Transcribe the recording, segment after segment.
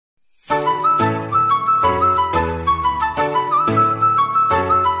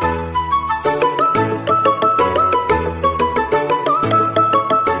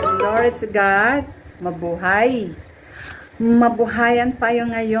God, mabuhay. Mabuhayan tayo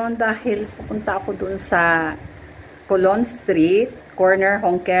ngayon dahil pupunta ako doon sa Colon Street, corner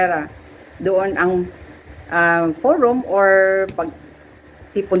Hongkera. Doon ang forum or pag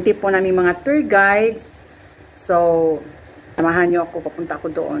tipon-tipon namin mga tour guides. So, samahan niyo ako, papunta ako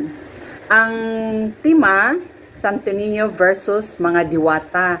doon. Ang tema, Santo Niño versus mga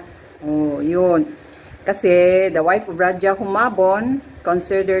Diwata. Oh, yun. Kasi the wife of Raja Humabon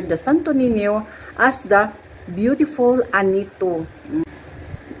considered the Santo Niño as the beautiful Anito.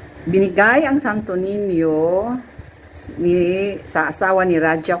 Binigay ang Santo Niño sa asawa ni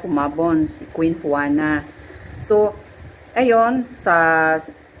Raja Humabon, si Queen Juana. So, ayon sa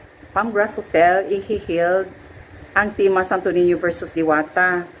Palmgrass Hotel, ihiheld ang tema Santo Niño versus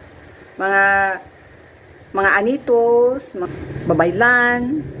Diwata. Mga anitos, mga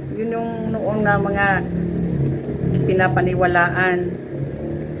babaylan, yun yung noon nga mga pinapaniwalaan.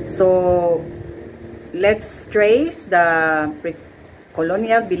 So, let's trace the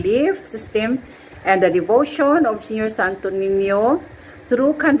pre-colonial belief system and the devotion of Senior Santo Niño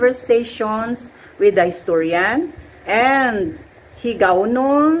through conversations with the historian and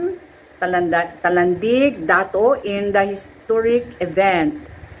Higaunon Talandig Dato in the historic event.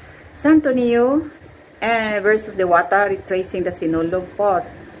 Santo Niño versus Diwata, retracing the Sinulog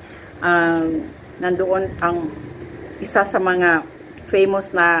Post. Nandoon ang isa sa mga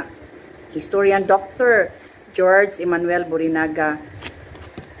famous na historian, Dr. George Emmanuel Borinaga,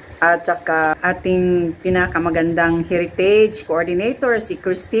 at saka ating pinakamagandang heritage coordinator, si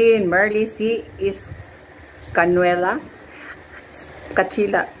Christine Merly C. Canuela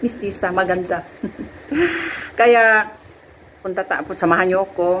Kachila, mistisa, maganda. Kaya punta tapos samahan niyo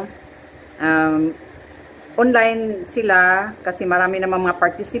ako. Online sila kasi marami namang mga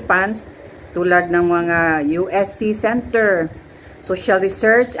participants tulad ng mga USC Center, Social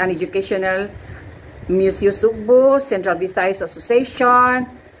Research and Educational Museum Sugbo, Central Visayas Association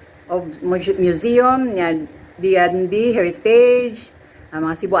of Museum, D&D Heritage,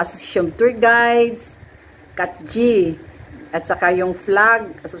 mga Cebu Association Tour Guides, CATG, at saka yung Flag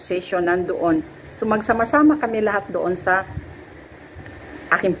Association nandoon. So magsama-sama kami lahat doon sa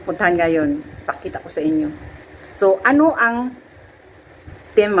aking pupuntahan ngayon. Pakita ko sa inyo. So, ano ang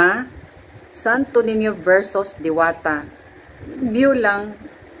tema? Santo Niño versus Diwata. View lang.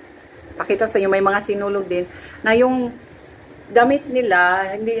 Pakita sa inyo, may mga sinulog din na yung damit nila,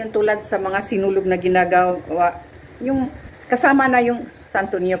 hindi yung tulad sa mga sinulog na ginagawa. Yung kasama na yung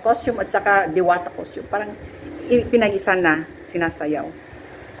Santo Niño costume at saka Diwata costume. Parang pinag-isa na, sinasayaw.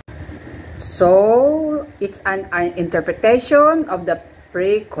 So, it's an interpretation of the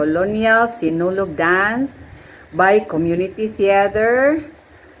pre-colonial sinulog dance by Community Theater,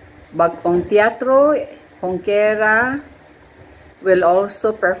 Bagong Teatro, Hongkera will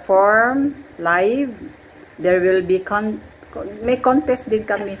also perform live. There will be may contest din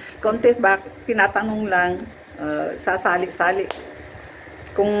kami. Contest ba? Tinatanong lang, sasali-sali.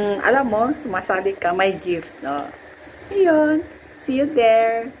 Kung alam mo, sumasali ka, may gift. Ayun. See you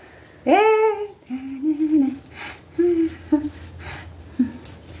there. Hey!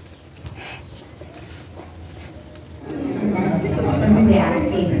 They ask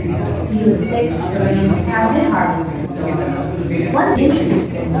favors to heal the sick, learning mortality and harvesting story. One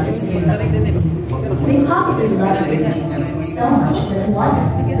introduced them to the students. They possibly loved Jesus so much that once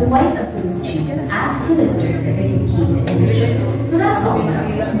the wife of Suzuchi asked the visitors if they could keep the image. But that's all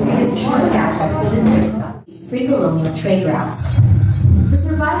because shortly after, the visitors got these pre-colonial trade routes. The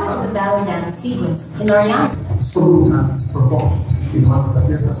survival of the ballet dance sequence in Oriana. So dance performed in one of the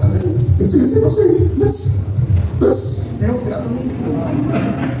fiestas. Let's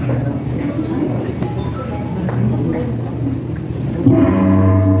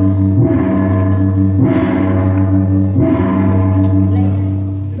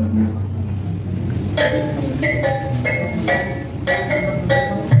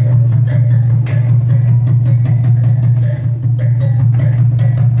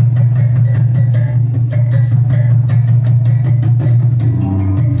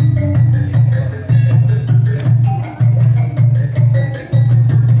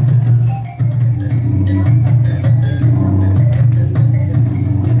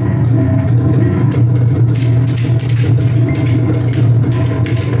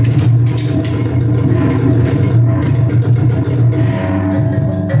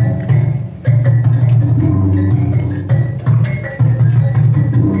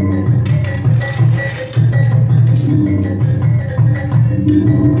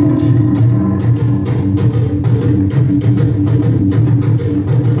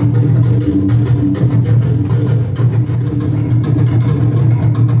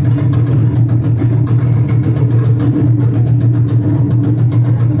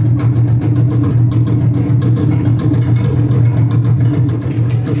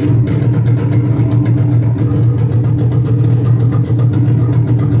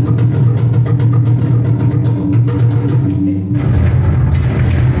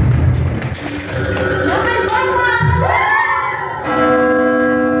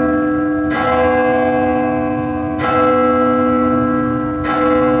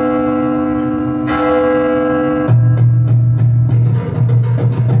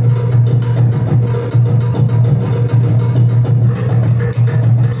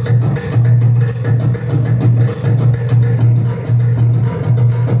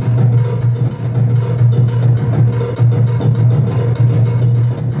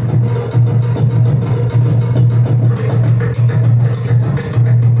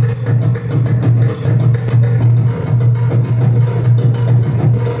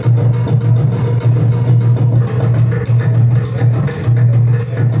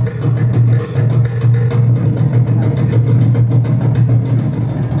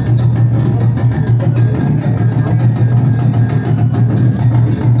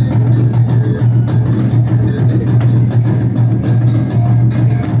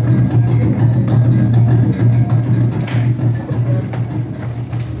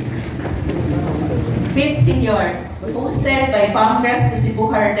York, hosted by Congress de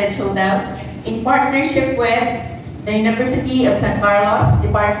Cebu Heritage Hotel in partnership with the University of San Carlos,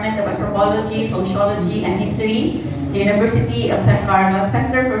 Department of Anthropology, Sociology, and History, the University of San Carlos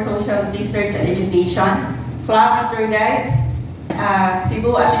Center for Social Research and Education, Flag Tour Guides,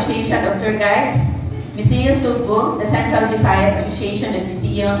 Cebu Association of Tour Guides, Museo Sugbo, the Central Visayas Association of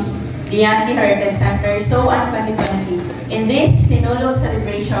Museums, the Anti-Heritage Center, so on 2020. In this Sinulog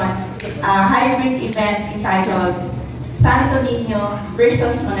celebration, a hybrid event entitled SANTO NIÑO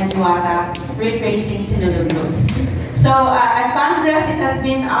versus mga DIWATA, retracing Sinulog roots. So at Congress, it has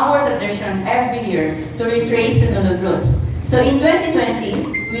been our tradition every year to retrace Sinulog roots. So in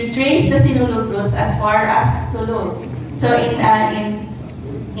 2020, we traced the Sinulog roots as far as Sulog. So in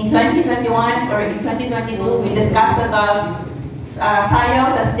 2021 or in 2022, we discussed about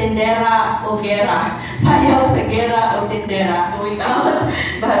sayaw sa tindera o gera. Sayaw sa gera o tindera, going out.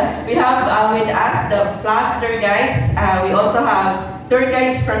 But we have with us the flag tour guides. We also have tour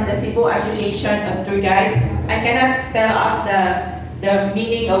guides from the Cebu Association of Tour Guides. I cannot spell out the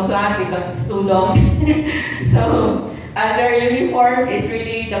meaning of flag because it's too long. So their uniform is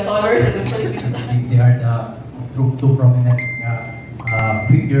really the colors of the Philippines. They are the two prominent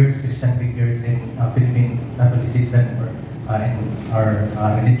figures, Christian figures in Philippine Catholicism or in our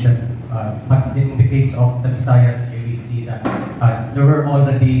religion. But in the case of the Visayas, we see that there were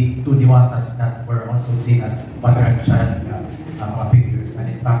already two DIWATAs that were also seen as mother and child figures.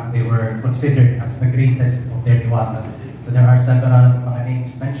 And in fact, they were considered as the greatest of their DIWATAs. So there are several mga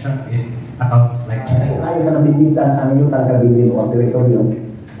names mentioned in accounts like China. Ay, nabibigyan ang yutang kabilin o teritoryo.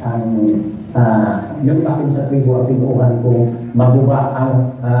 Yung akin sa tribo ang tinuuhan kung mabuba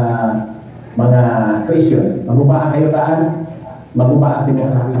ang mga Christian, mabuba ang kayutaan, mabuba ang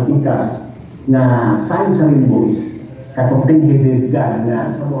tinuuhan sa pikas na sayon sa limbois, katong tinghibiggan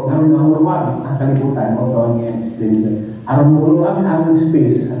na ang namuluwag ang kalibutan o ito ang experience. Ang namuluwag ang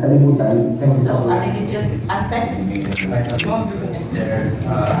space ang kalibutan. So, a religious aspect? Their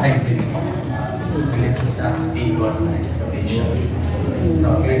exit religious activity or excavation.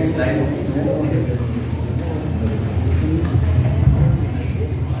 So, next slide please.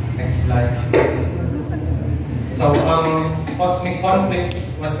 Next slide. So, cosmic conflict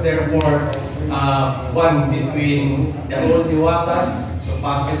was therefore one between the old DIWATAs, so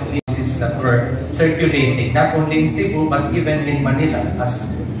possibly that were circulating not only in Cebu but even in Manila,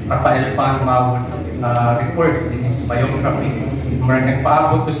 as Rafael Palma would report in his biography.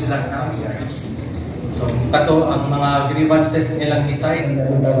 Nagpaabot ko sila sa years. So, kato ang mga grievances nilang design.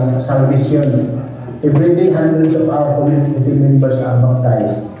 Salvation. Every day, hundreds of our community members are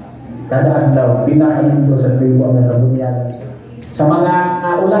baptized. Kada adlaw, pinakamundo sa tribo ang nagabunyagan. Sa mga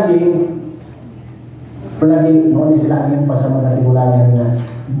ulagi, ngunit sila ang pa sa mga tibulangan na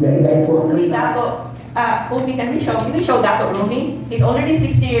gaya po. Dato, Ubi, can we show Dato Rumi? He's already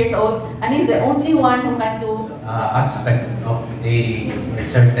 60 years old and he's the only one who can do aspect of a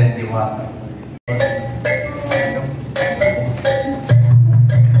certain DIWATA.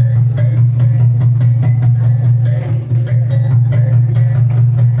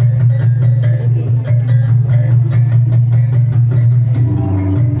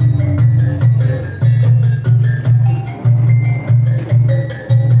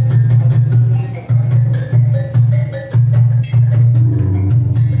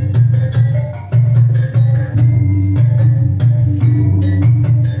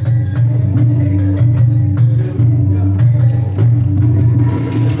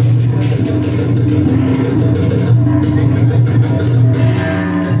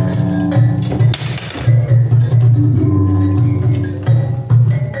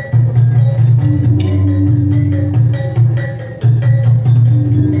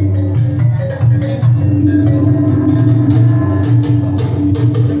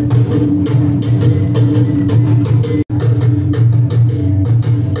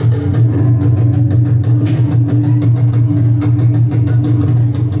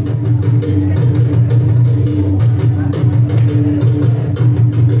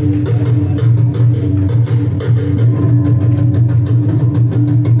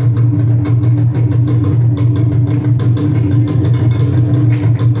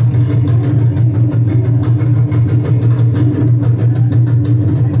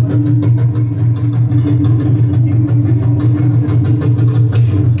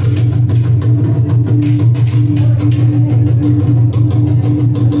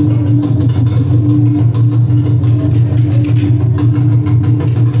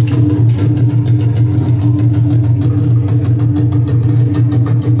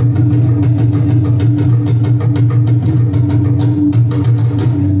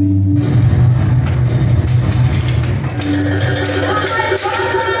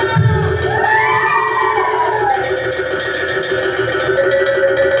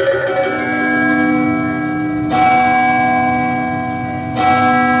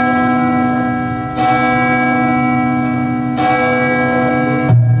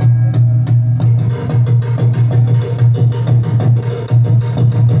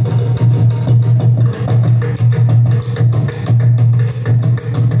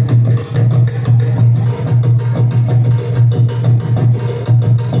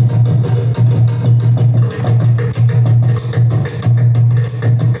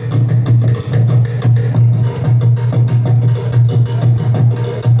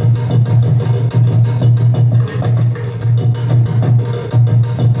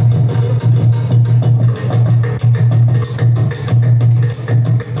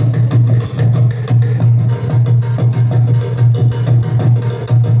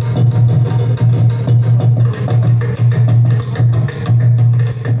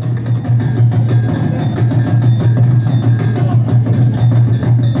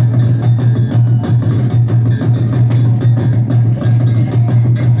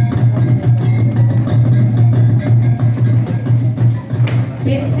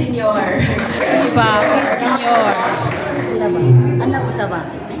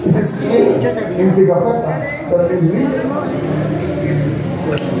 It is clear in Pigafetta that immediately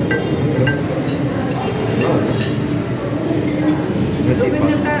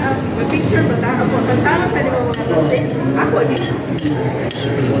picture ba ta ako tama sa di ba ako di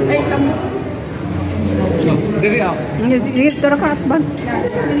ay kamu Dito ka atban.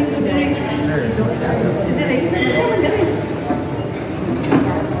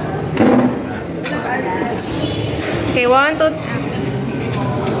 Okay, 1, 2